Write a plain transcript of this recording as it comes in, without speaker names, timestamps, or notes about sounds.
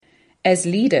As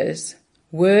leaders,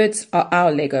 words are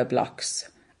our Lego blocks,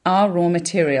 our raw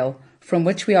material from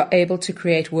which we are able to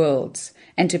create worlds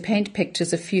and to paint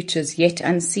pictures of futures yet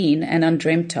unseen and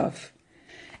undreamt of.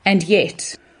 And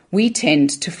yet, we tend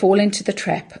to fall into the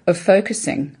trap of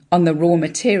focusing on the raw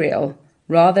material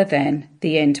rather than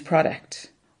the end product.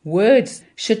 Words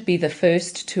should be the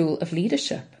first tool of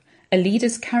leadership, a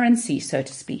leader's currency, so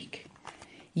to speak.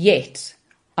 Yet,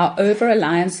 our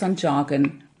over-reliance on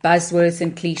jargon, buzzwords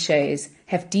and cliches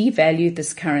have devalued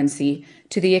this currency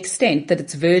to the extent that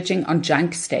it's verging on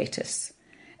junk status.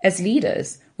 As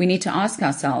leaders, we need to ask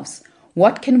ourselves,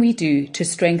 what can we do to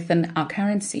strengthen our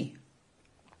currency?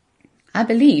 I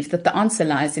believe that the answer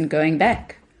lies in going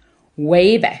back,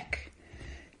 way back,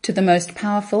 to the most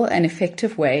powerful and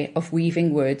effective way of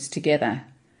weaving words together,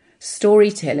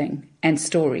 storytelling and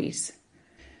stories.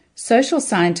 Social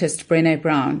scientist Brené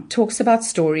Brown talks about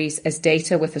stories as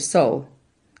data with a soul,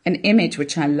 an image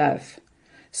which I love.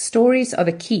 Stories are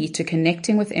the key to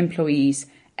connecting with employees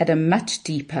at a much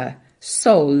deeper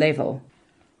soul level.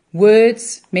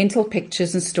 Words, mental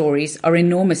pictures and stories are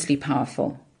enormously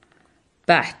powerful,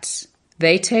 but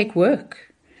they take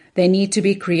work. They need to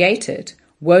be created,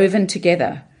 woven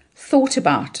together, thought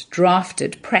about,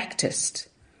 drafted, practiced.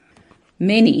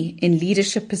 Many in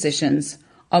leadership positions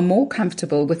are more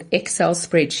comfortable with Excel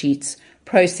spreadsheets,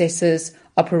 processes,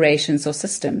 operations or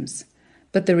systems.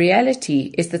 But the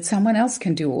reality is that someone else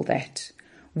can do all that.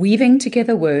 Weaving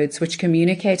together words which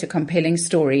communicate a compelling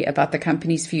story about the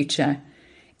company's future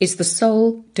is the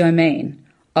sole domain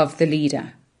of the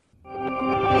leader.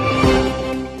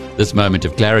 This moment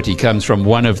of clarity comes from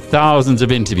one of thousands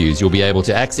of interviews you'll be able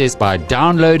to access by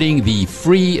downloading the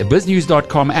free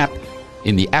biznews.com app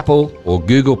in the Apple or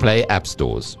Google Play app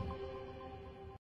stores.